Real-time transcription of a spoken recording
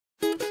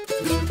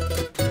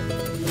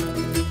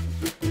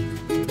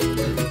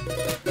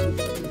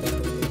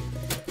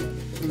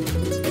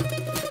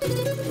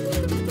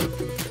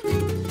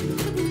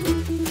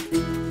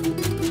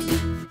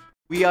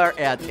We are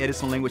at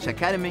Edison Language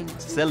Academy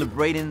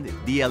celebrating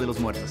Día de los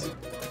Muertos.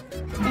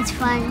 It's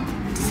fun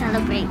to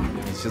celebrate.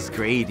 It's just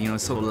great, you know,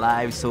 so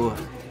live, so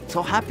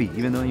happy,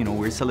 even though, you know,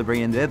 we're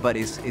celebrating death, but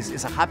it's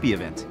a happy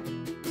event.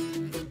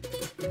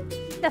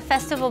 The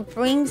festival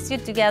brings you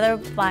together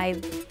by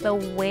the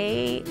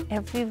way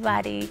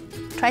everybody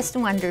tries to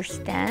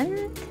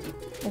understand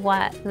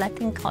what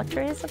Latin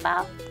culture is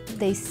about.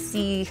 They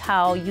see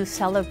how you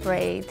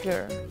celebrate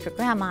your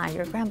grandma,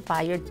 your grandpa,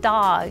 your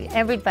dog,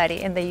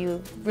 everybody, and that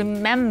you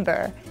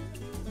remember.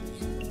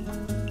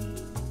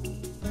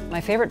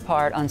 My favorite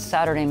part on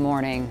Saturday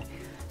morning,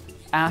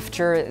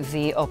 after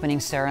the opening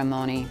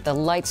ceremony, the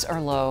lights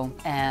are low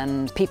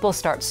and people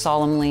start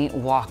solemnly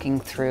walking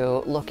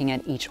through, looking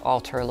at each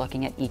altar,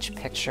 looking at each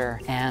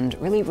picture, and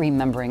really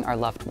remembering our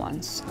loved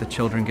ones. The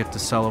children get to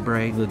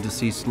celebrate the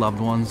deceased loved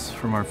ones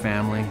from our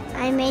family.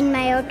 I made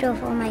my altar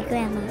for my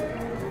grandma,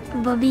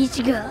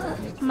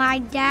 Babichka, my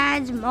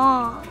dad's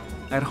mom.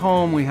 At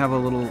home, we have a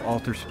little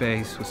altar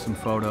space with some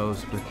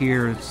photos, but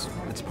here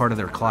it's part of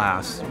their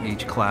class.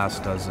 Each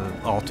class does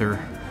an altar.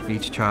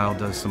 Each child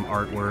does some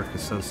artwork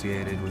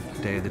associated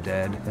with Day of the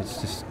Dead. It's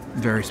just a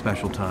very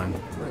special time.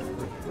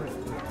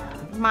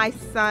 My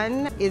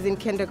son is in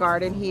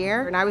kindergarten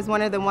here, and I was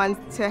one of the ones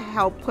to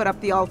help put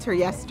up the altar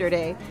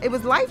yesterday. It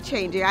was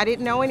life-changing. I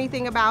didn't know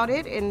anything about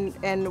it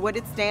and what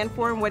it stands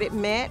for and what it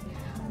meant,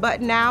 but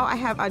now I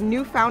have a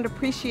newfound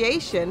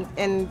appreciation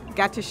and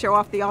got to show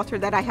off the altar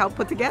that I helped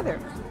put together.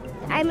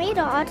 I made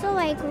an altar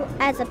like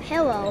as a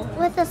pillow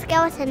with a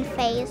skeleton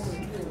face.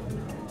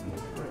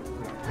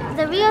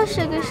 The real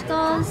sugar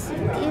skulls,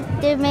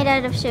 they're made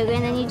out of sugar,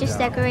 and then you just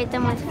decorate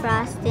them with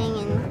frosting.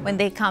 And When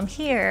they come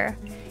here,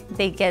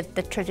 they get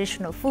the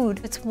traditional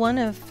food. It's one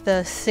of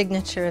the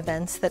signature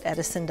events that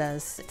Edison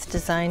does. It's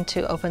designed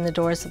to open the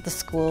doors of the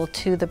school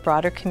to the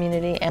broader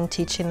community and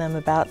teaching them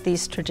about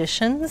these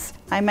traditions.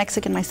 I'm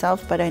Mexican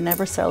myself, but I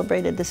never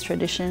celebrated this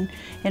tradition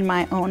in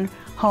my own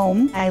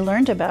home. I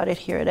learned about it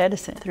here at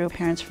Edison through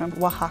parents from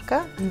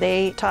Oaxaca.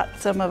 They taught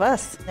some of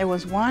us. There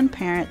was one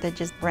parent that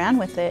just ran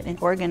with it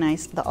and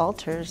organized the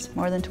altars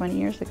more than 20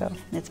 years ago.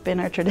 And it's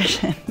been our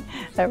tradition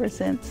ever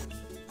since.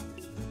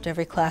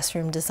 Every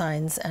classroom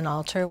designs an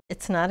altar.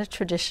 It's not a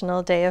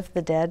traditional Day of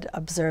the Dead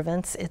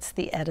observance, it's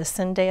the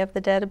Edison Day of the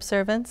Dead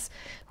observance,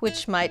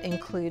 which might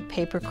include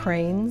paper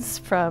cranes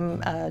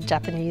from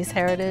Japanese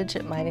heritage.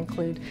 It might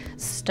include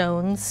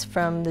stones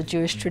from the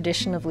Jewish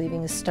tradition of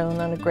leaving a stone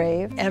on a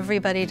grave.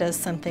 Everybody does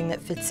something that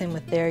fits in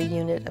with their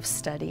unit of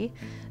study.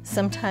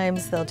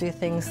 Sometimes they'll do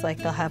things like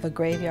they'll have a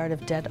graveyard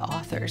of dead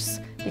authors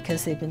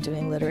because they've been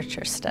doing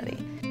literature study.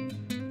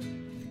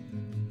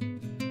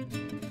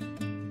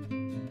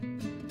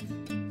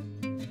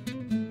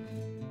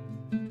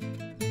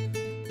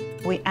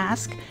 We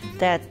ask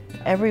that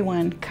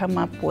everyone come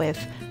up with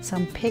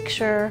some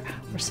picture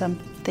or some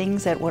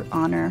things that would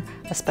honor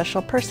a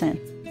special person.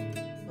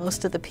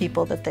 Most of the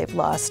people that they've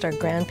lost are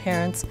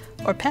grandparents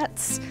or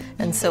pets,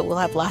 and so we'll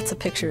have lots of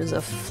pictures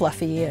of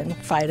Fluffy and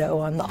Fido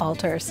on the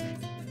altars.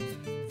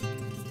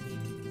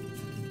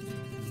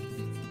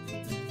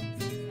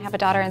 I have a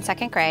daughter in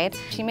 2nd grade.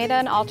 She made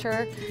an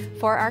altar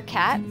for our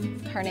cat.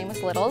 Her name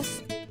is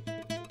Littles.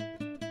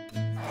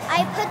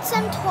 I put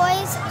some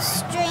toys,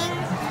 string,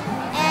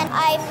 and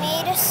I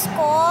made a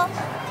skull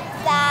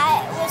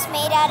that was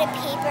made out of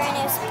paper and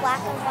it was black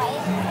and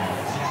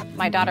white.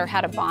 My daughter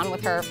had a bond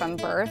with her from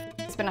birth.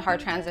 It's been a hard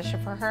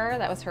transition for her.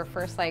 That was her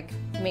first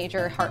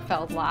major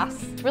heartfelt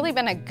loss. It's really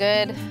been a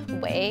good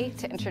way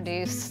to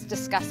introduce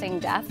discussing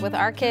death with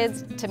our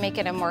kids to make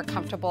it a more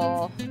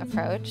comfortable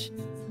approach.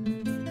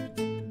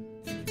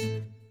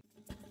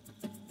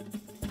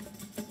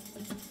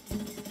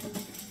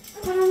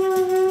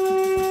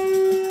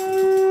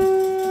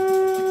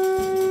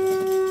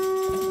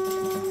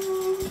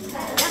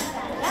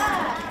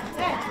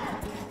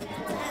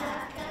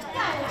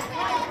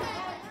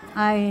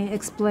 I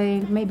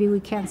explained maybe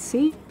we can't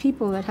see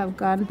people that have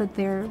gone, but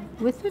they're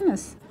within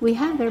us. We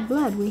have their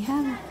blood, we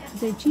have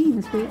their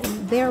genes,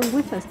 they're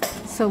with us.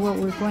 So what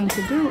we're going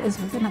to do is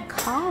we're going to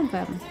call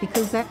them,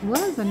 because that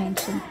was an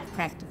ancient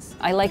practice.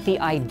 I like the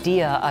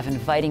idea of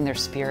inviting their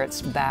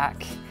spirits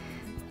back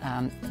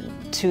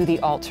to the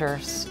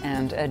altars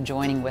and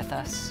joining with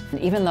us. And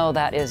even though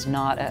that is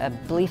not a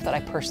belief that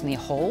I personally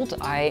hold,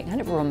 I kind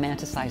of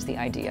romanticize the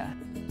idea.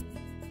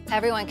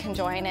 Everyone can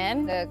join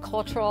in the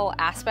cultural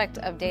aspect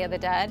of Day of the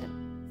Dead.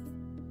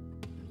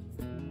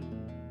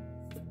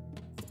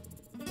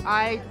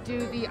 I do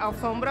the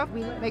alfombra.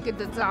 We make a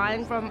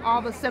design from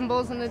all the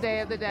symbols in the Day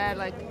of the Dead,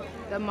 like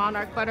the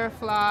monarch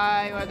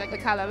butterfly or the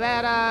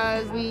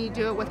calaveras. We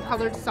do it with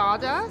colored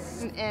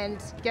sawdust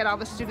and get all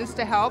the students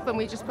to help, and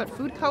we just put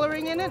food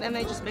coloring in it and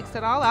they just mix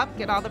it all up,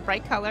 get all the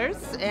bright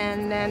colors,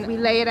 and then we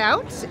lay it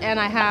out, and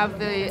I have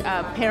the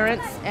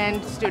parents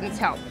and students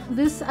help.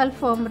 This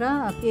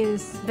alfombra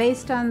is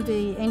based on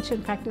the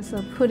ancient practice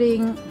of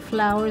putting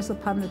flowers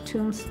upon the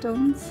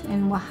tombstones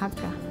in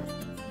Oaxaca.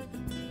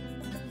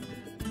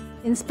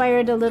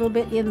 Inspired a little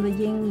bit in the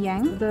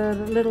yin-yang. The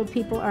little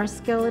people are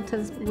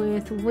skeletons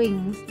with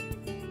wings.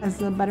 As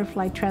the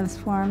butterfly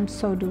transforms,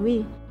 so do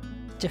we.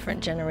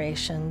 Different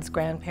generations,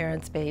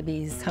 grandparents,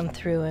 babies come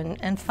through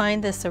and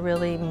find this a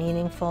really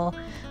meaningful,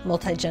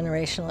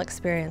 multi-generational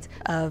experience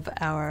of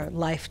our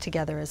life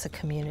together as a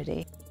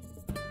community.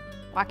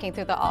 Walking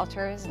through the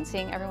altars and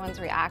seeing everyone's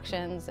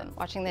reactions and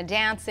watching the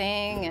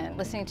dancing and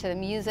listening to the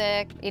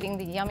music, eating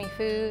the yummy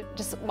food,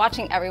 just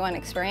watching everyone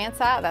experience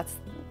that, that's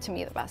to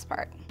me the best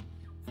part.